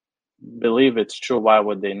believe it's true. Why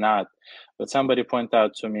would they not? But somebody pointed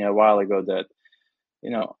out to me a while ago that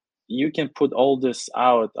you can put all this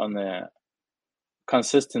out on a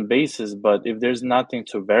consistent basis, but if there's nothing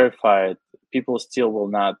to verify it, people still will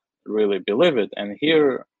not really believe it. And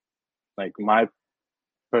here, like my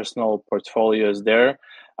personal portfolio is there.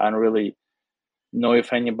 I don't really know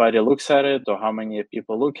if anybody looks at it or how many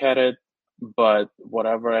people look at it, but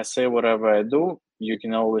whatever I say, whatever I do, you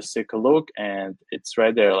can always take a look and it's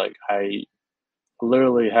right there. Like I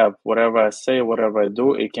literally have whatever I say, whatever I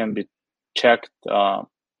do, it can be checked.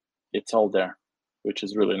 It's all there, which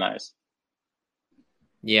is really nice.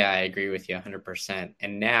 Yeah, I agree with you 100%.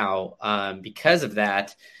 And now, because of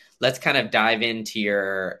that, let's kind of dive into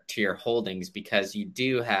your holdings because you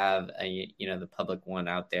do have the public one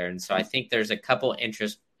out there, and so I think there's a couple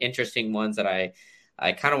interesting ones that I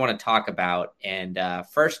kind of want to talk about. And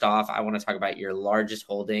first off, I want to talk about your largest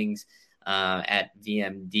holdings at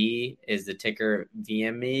VMD. Is the ticker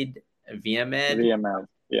VMed? VMed? VML,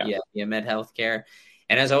 yeah. Yeah, VMed Healthcare.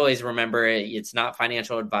 And as always, remember it's not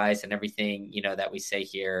financial advice, and everything that we say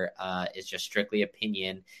here is just strictly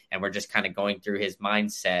opinion, and we're just kind of going through his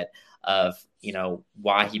mindset of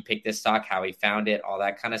why he picked this stock, how he found it, all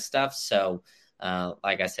that kind of stuff. So,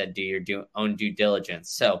 like I said, do your own due diligence.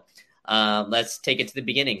 So, let's take it to the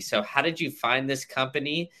beginning. So, how did you find this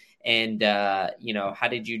company? And how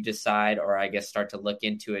did you decide, or I guess start to look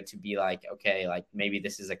into it to be like, okay, like maybe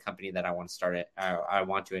this is a company that I want to start it, I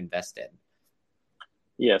want to invest in.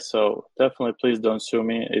 Yeah, so definitely please don't sue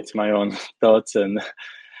me. It's my own thoughts. And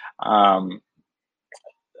um,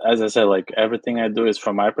 as I said, like everything I do is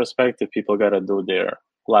from my perspective. People got to do their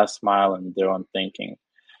last mile and their own thinking.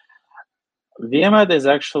 VMAT is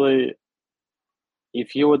actually,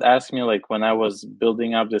 if you would ask me, like when I was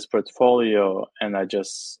building up this portfolio and I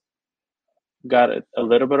just got a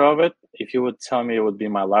little bit of it, if you would tell me it would be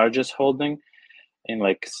my largest holding in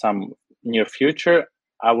like some near future,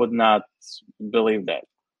 I would not believe that.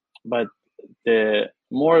 But the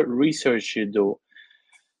more research you do,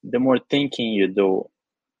 the more thinking you do,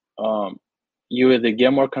 you either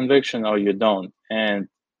get more conviction or you don't. And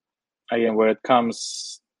again, where it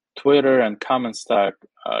comes Twitter and common stock,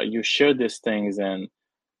 you share these things, and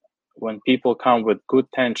when people come with good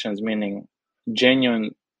tensions, meaning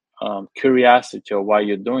genuine curiosity of why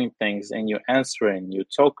you're doing things, and you answer and you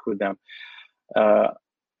talk with them, uh,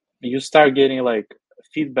 you start getting like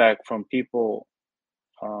feedback from people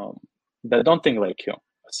um, that don't think like you.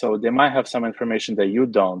 So they might have some information that you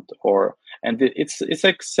don't, and it's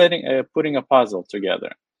like putting a puzzle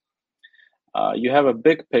together. You have a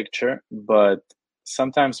big picture, but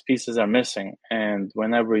sometimes pieces are missing, and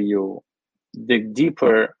whenever you dig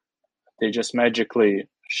deeper, they just magically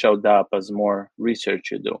showed up as more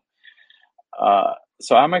research you do.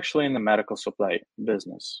 So I'm actually in the medical supply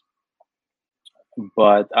business,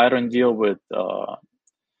 but I don't deal with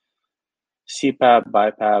CPAP,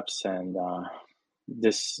 BiPAPs, and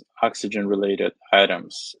this oxygen-related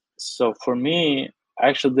items. So for me, I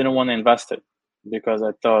actually didn't want to invest it because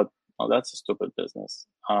I thought, oh, that's a stupid business.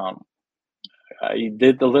 I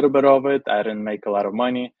did a little bit of it. I didn't make a lot of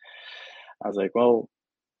money. I was like, well,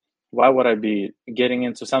 why would I be getting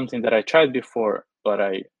into something that I tried before, but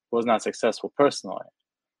I was not successful personally?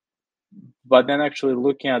 But then actually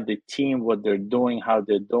looking at the team, what they're doing, how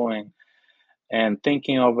they're doing, and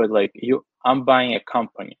thinking of it like I'm buying a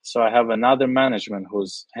company. So I have another management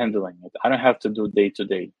who's handling it. I don't have to do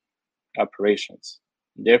day-to-day operations.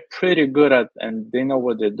 They're pretty good at, and they know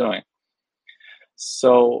what they're doing.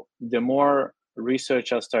 So the more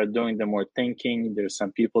research I start doing, the more thinking. There's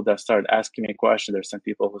some people that start asking me questions. There's some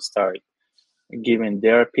people who start giving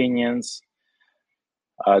their opinions.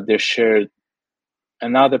 They shared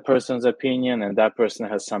another person's opinion, and that person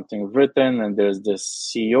has something written. And there's this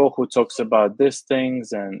CEO who talks about these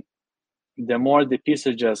things. And the more the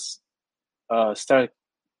pieces just start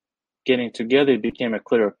getting together, it became a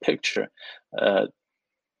clearer picture.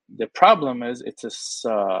 The problem is it's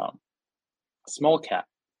a small cap.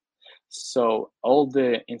 So all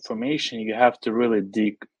the information you have to really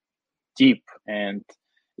dig deep, and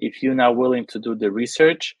if you're not willing to do the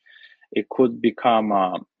research, it could become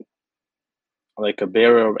like a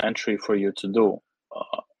barrier of entry for you to do.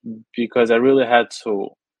 Because I really had to.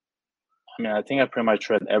 I mean, I think I pretty much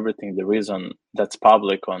read everything there is on that's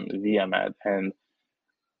public on VMed, and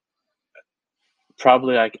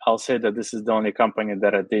probably I'll say that this is the only company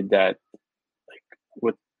that I did that like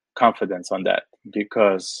with confidence on that,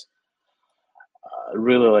 because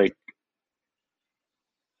really, like,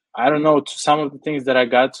 I don't know, to some of the things that I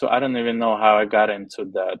got to, I don't even know how I got into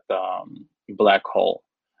that black hole.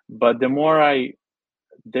 But the more I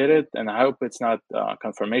did it, and I hope it's not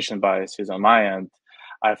confirmation biases on my end,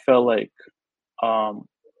 I felt like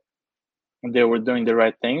they were doing the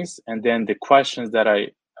right things. And then the questions that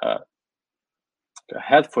I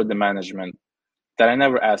had for the management that I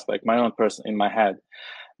never asked, like my own person in my head,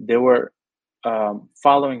 they were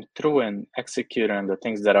following through and executing on the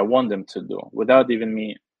things that I want them to do without even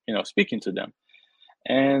me, speaking to them.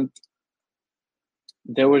 And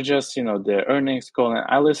they were just, the earnings call, and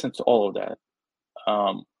I listened to all of that.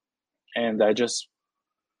 And I just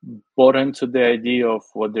bought into the idea of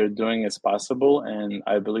what they're doing is possible. And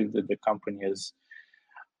I believe that the company is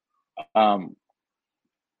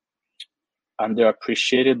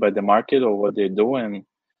underappreciated by the market or what they do. And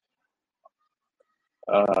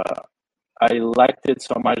I liked it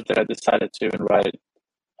so much that I decided to even write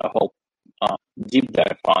a whole deep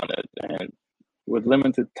dive on it. And with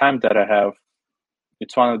limited time that I have,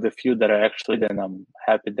 it's one of the few that I actually did, and I'm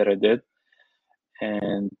happy that I did.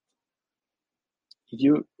 And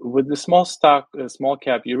with the small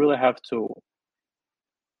cap, you really have to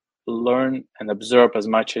learn and observe as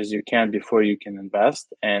much as you can before you can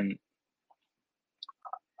invest. And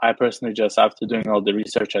I personally, just after doing all the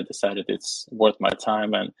research, I decided it's worth my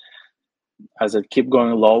time. And as it kept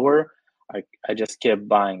going lower, I just kept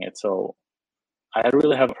buying it. So I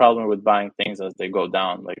really have a problem with buying things as they go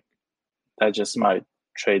down. Like, that's just my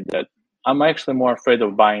trade, that I'm actually more afraid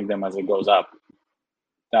of buying them as it goes up.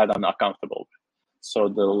 That I'm not comfortable with. So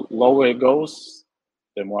the lower it goes,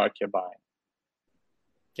 the more I keep buying.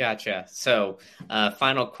 Gotcha. So,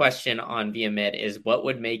 final question on VMed is, what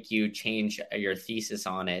would make you change your thesis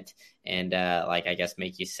on it and, I guess,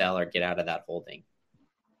 make you sell or get out of that holding?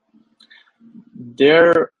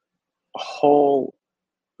 Their whole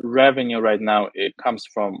revenue right now, it comes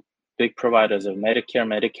from big providers of Medicare,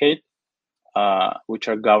 Medicaid, which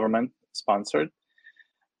are government sponsored.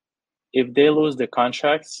 If they lose the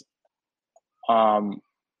contracts, that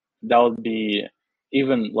would be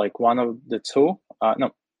even like one of the two.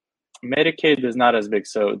 No, Medicaid is not as big.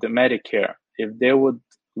 So the Medicare, if they would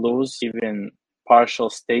lose even partial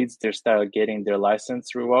states, they start getting their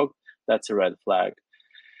license revoked, that's a red flag.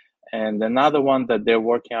 And another one that they're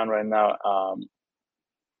working on right now,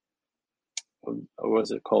 what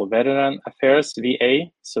was it called? Veteran Affairs,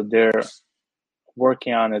 VA. So they're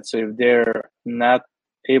working on it. So if they're not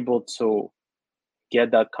able to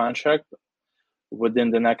get that contract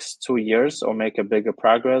within the next 2 years or make a bigger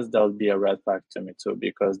progress, that would be a red flag to me too,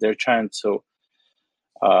 because they're trying to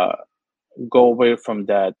go away from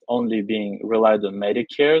that only being relied on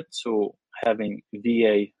Medicare to having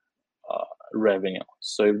VA revenue.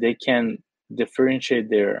 So if they can differentiate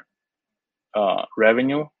their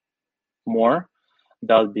revenue more,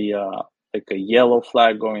 that'll be like a yellow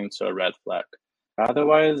flag going to a red flag.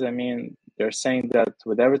 Otherwise, I mean, they're saying that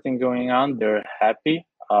with everything going on, they're happy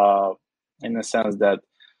in the sense that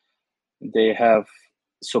they have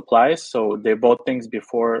supplies. So they bought things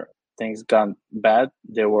before things got bad.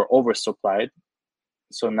 They were oversupplied.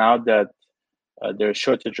 So now that there's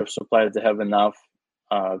shortage of supplies, they have enough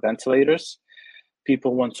ventilators.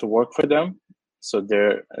 People want to work for them. So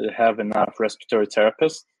they have enough respiratory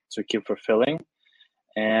therapists to keep fulfilling.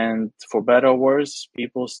 And for better or worse,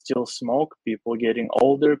 people still smoke, people getting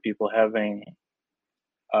older, people having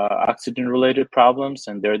oxygen-related problems,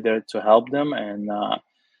 and they're there to help them. And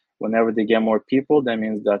whenever they get more people, that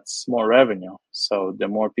means that's more revenue. So the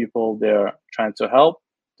more people they're trying to help,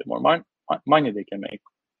 the more money they can make.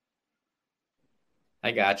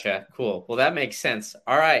 I gotcha. Cool. Well, that makes sense.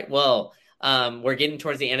 All right. Well, we're getting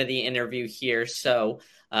towards the end of the interview here. So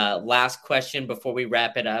last question before we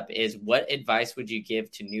wrap it up is, what advice would you give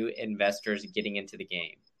to new investors getting into the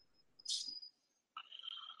game?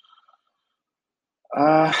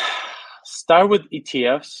 Start with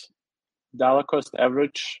ETFs, dollar cost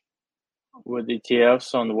average with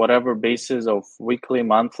ETFs on whatever basis of weekly,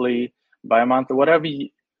 monthly, bi-monthly, whatever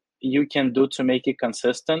you can do to make it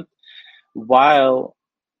consistent while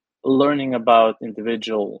learning about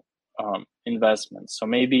individual investments. So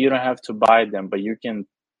maybe you don't have to buy them, but you can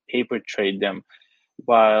paper trade them.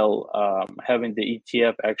 while having the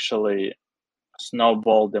ETF actually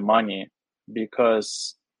snowball the money,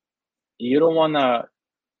 because you don't want to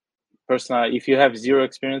personally, if you have zero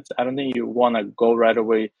experience, I don't think you want to go right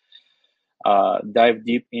away dive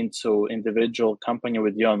deep into individual company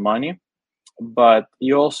with your own money, but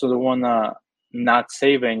you also don't want to not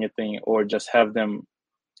save anything or just have them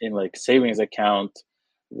in like savings account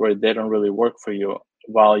where they don't really work for you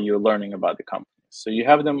while you're learning about the company. So you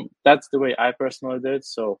have them. That's the way I personally did.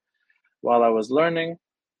 So while I was learning,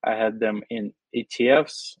 I had them in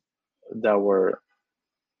ETFs that were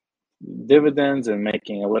dividends and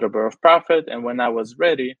making a little bit of profit. And when I was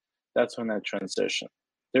ready, that's when I transitioned.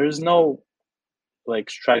 There is no like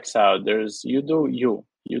strikes out. There's you do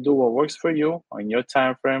what works for you on your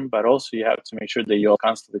time frame, but also you have to make sure that you're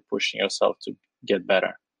constantly pushing yourself to get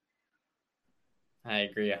better. I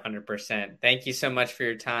agree 100%. Thank you so much for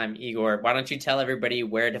your time, Igor. Why don't you tell everybody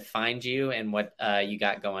where to find you and what you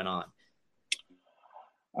got going on?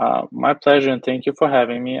 My pleasure, and thank you for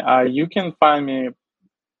having me. You can find me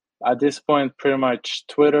at this point pretty much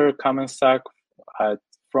Twitter, comment stack at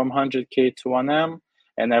from 100K to 1M,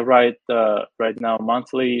 and I write right now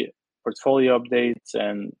monthly portfolio updates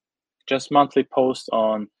and just monthly posts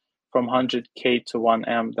on from 100K to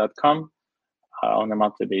 1M.com on a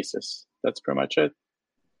monthly basis. That's pretty much it.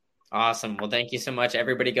 Awesome. Well, thank you so much.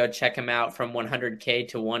 Everybody go check him out from 100K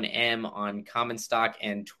to 1M on Common Stock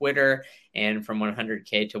and Twitter, and from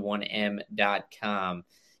 100K to 1M.com.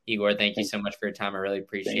 Igor, thank you Thank, so much for your time. I really thank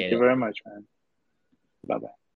appreciate you it. very much, man. Bye bye.